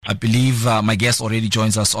I believe my guest already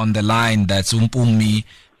joins us on the line. That's Mpumi.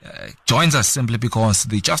 Joins us simply because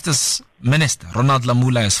the Justice Minister, Ronald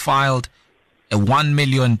Lamola, has filed a 1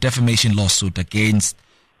 million defamation lawsuit against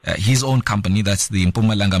his own company, that's the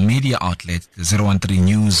Mpumalanga media outlet, the 013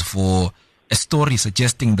 News, for a story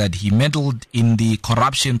suggesting that he meddled in the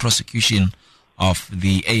corruption prosecution of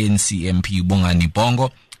the ANC MP Bongani Bongo.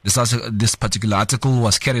 This particular article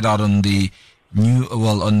was carried out on the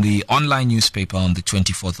on the online newspaper on the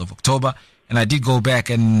 24th of October, and I did go back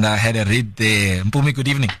and had a read there. Mpumi, good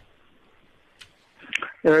evening.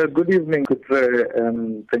 Good evening.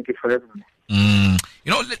 Thank you for having me.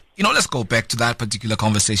 Let's go back to that particular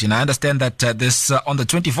conversation. I understand that this on the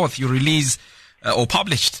 24th you released or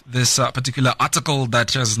published this particular article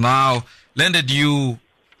that has now landed you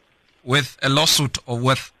with a lawsuit of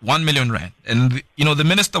worth 1 million rand. And, the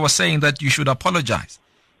minister was saying that you should apologize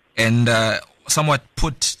and somewhat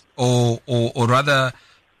put, or rather,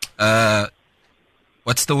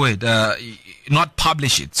 what's the word? Not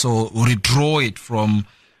publish it. So withdraw it from,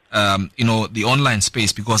 the online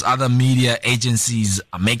space, because other media agencies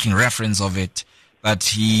are making reference of it, that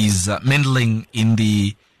he's meddling in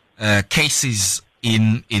the cases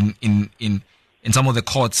in some of the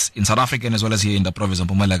courts in South Africa as well as here in the province of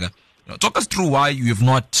Mpumalanga. Talk us through why you have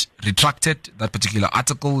not retracted that particular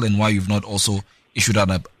article and why you've not also issued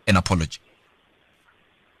an apology.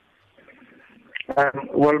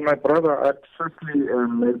 Well, my brother, I'd firstly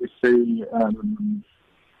maybe say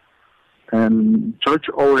George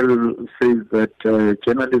Orwell says that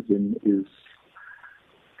journalism is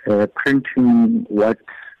printing what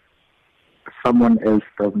someone else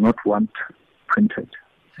does not want printed.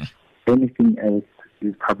 Anything else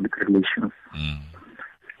is public relations.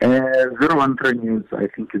 013 News, I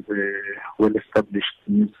think, is a well-established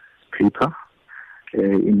newspaper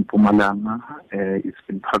in Mpumalanga. It's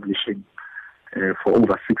been publishing for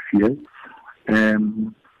over 6 years.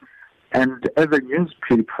 And as a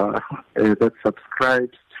newspaper that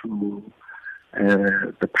subscribes to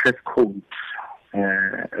the press code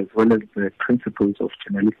as well as the principles of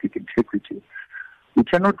journalistic integrity, we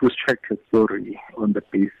cannot restrict a story on the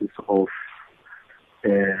basis of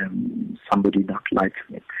somebody not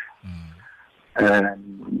liking it.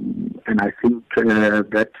 And I think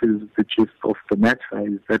that is the gist of the matter,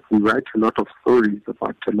 is that we write a lot of stories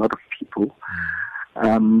about a lot of people.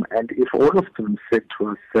 And if all of them said to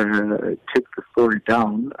us, take the story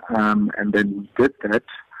down, and then we did that,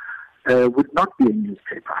 would not be a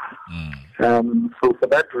newspaper. So for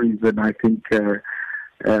that reason, I think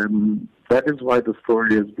that is why the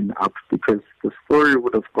story has been up, because the story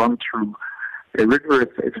would have gone through a rigorous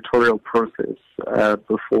editorial process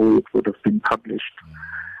before it would have been published.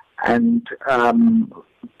 And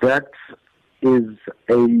that is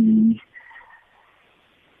a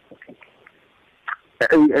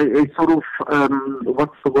sort of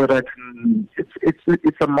what's the word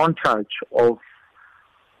it's a montage of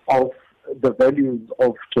the values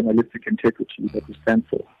of journalistic integrity that we stand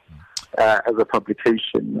for as a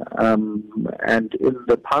publication. And in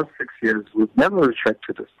the past 6 years, we've never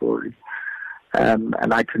retracted a story.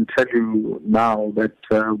 And I can tell you now that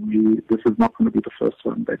this is not going to be the first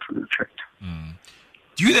one that we retract.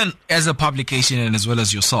 Do you then, as a publication and as well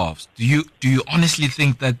as yourselves, do you honestly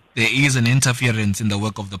think that there is an interference in the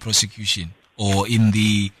work of the prosecution or in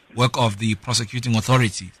the work of the prosecuting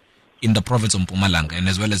authorities in the province of Mpumalanga and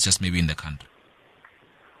as well as just maybe in the country?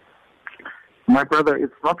 My brother,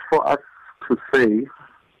 it's not for us to say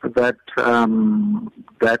that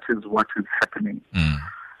that is what is happening.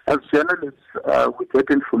 As journalists, we get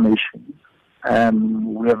information,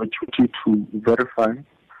 and we have a duty to verify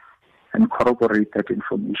and corroborate that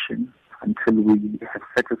information until we have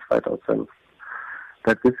satisfied ourselves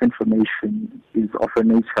that this information is of a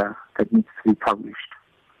nature that needs to be published.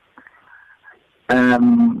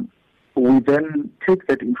 We then take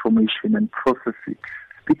that information and process it,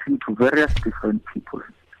 speaking to various different people.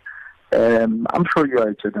 I'm sure you are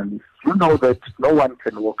a journalist. You know that no one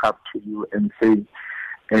can walk up to you and say,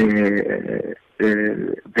 the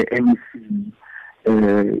MEC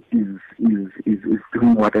is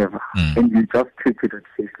doing whatever, and you just take it at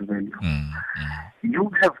face value. You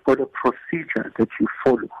have got a procedure that you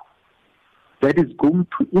follow that is going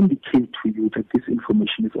to indicate to you that this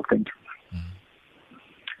information is authentic.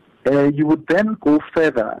 You would then go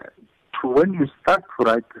further to when you start to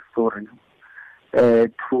write the story,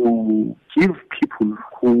 to give people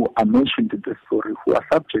who are mentioned in the story, who are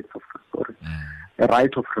subjects of the story, a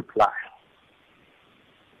right of reply.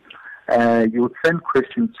 You would send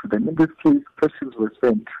questions to them. In this case, questions were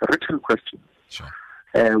sent, written questions. Sure.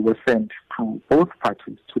 were sent to both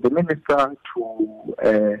parties, to the minister,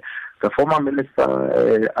 to the former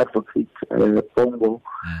minister, Advocate Bongo.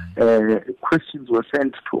 Questions were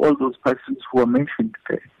sent to all those persons who were mentioned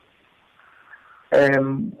there.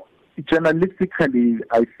 Journalistically,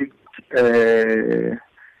 I think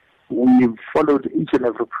we've followed each and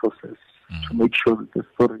every process to make sure that the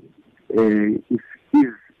story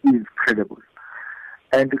is credible.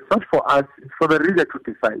 And it's not for us, it's for the reader to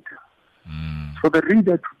decide. For the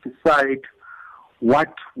reader to decide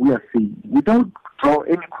what we are saying. We don't draw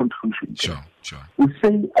any conclusions. Sure. We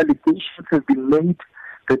say allegations have been made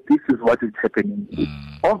that this is what is happening.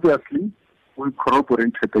 Obviously, we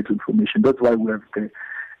corroborated that information. That's why we have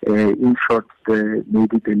in short,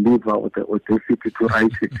 maybe the liver or the audacity to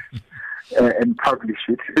write it and publish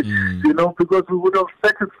it. Because we would have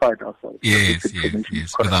satisfied ourselves. Yes,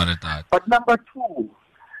 without a doubt. But number two,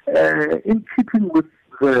 in keeping with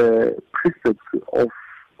the precepts of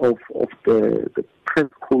the press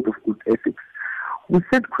code of good ethics, we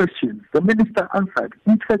said questions. The minister answered.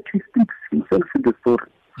 In fact, he speaks himself in the story.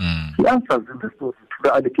 He answers in the story to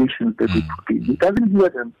the allegations that we put in. He doesn't hear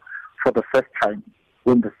them for the first time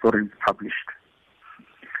when the story is published.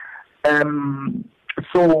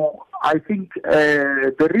 So I think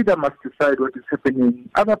the reader must decide what is happening.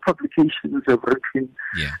 Other publications have written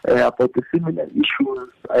about the similar issues.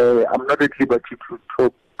 I'm not at liberty to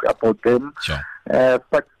talk about them. Sure.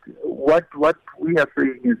 But what we are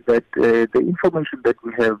saying is that the information that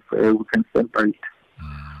we have, we can stand by it.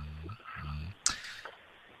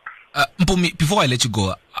 Mpumi, before I let you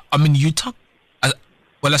go, I mean, you talk.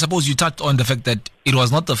 Well, I suppose you touched on the fact that it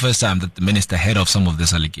was not the first time that the minister heard of some of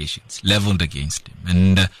these allegations leveled against him.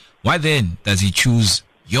 And why then does he choose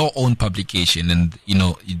your own publication and,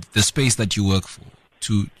 the space that you work for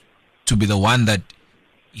to be the one that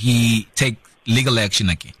he take legal action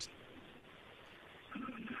against?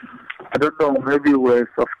 I don't know. Maybe we're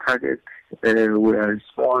soft target. We're a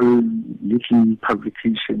small, little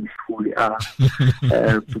publications who we are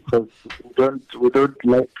because we don't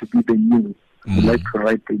like to be the news. We like to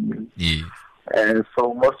write the news. Yes.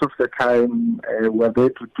 So most of the time, we're there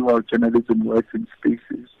to do our journalism work in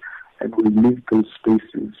spaces, and we leave those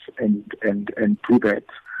spaces and do that.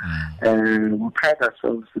 We pride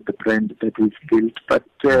ourselves with the brand that we've built, but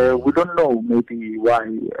we don't know maybe why.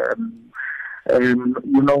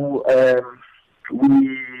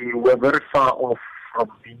 We were very far off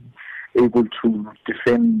from being able to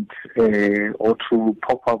defend or to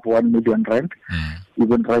pop up 1 million rand.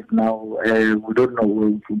 Even right now, we don't know where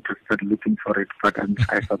we're going to start looking for it, but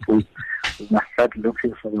I suppose we must start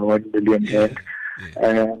looking for the 1 million rand.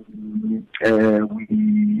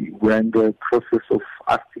 We're in the process of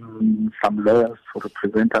asking some lawyers to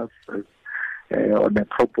represent us on a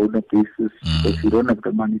pro bono basis because we don't have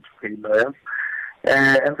the money to pay lawyers.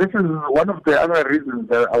 And this is one of the other reasons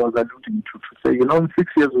that I was alluding to say, in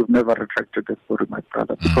 6 years we've never retracted a story, my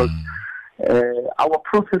brother, because our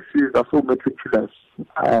processes are so meticulous.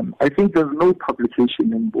 I think there's no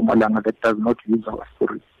publication in Mpumalanga that does not use our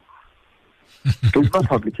stories. There's no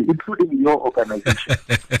publication, including your organization.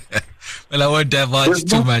 Well, I won't divulge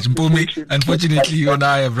too much. Mpumi, unfortunately, you and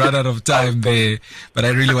I have run out of time there, but I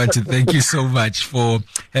really want to thank you so much for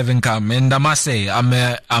having come. And I must say,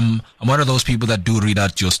 I'm one of those people that do read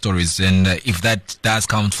out your stories, and if that does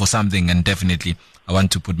count for something, and definitely I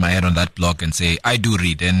want to put my head on that block and say I do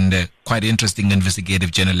read, and quite interesting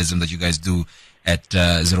investigative journalism that you guys do at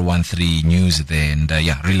 013 News there, and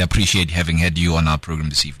really appreciate having had you on our program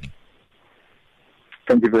this evening.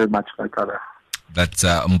 Thank you very much, my brother. That's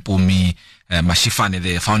Mpumi Mashifane,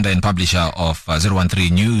 the founder and publisher of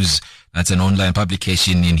 013 News. That's an online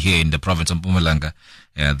publication here in the province of Mpumalanga.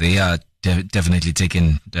 They are definitely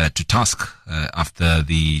taken to task after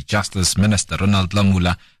the Justice Minister Ronald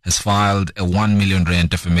Lamola has filed a 1 million rand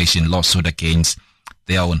defamation lawsuit against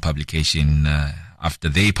their own publication after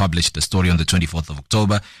they published a story on the 24th of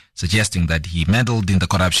October suggesting that he meddled in the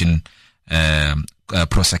corruption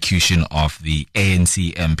prosecution of the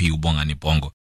ANC MP Bongani Bongo.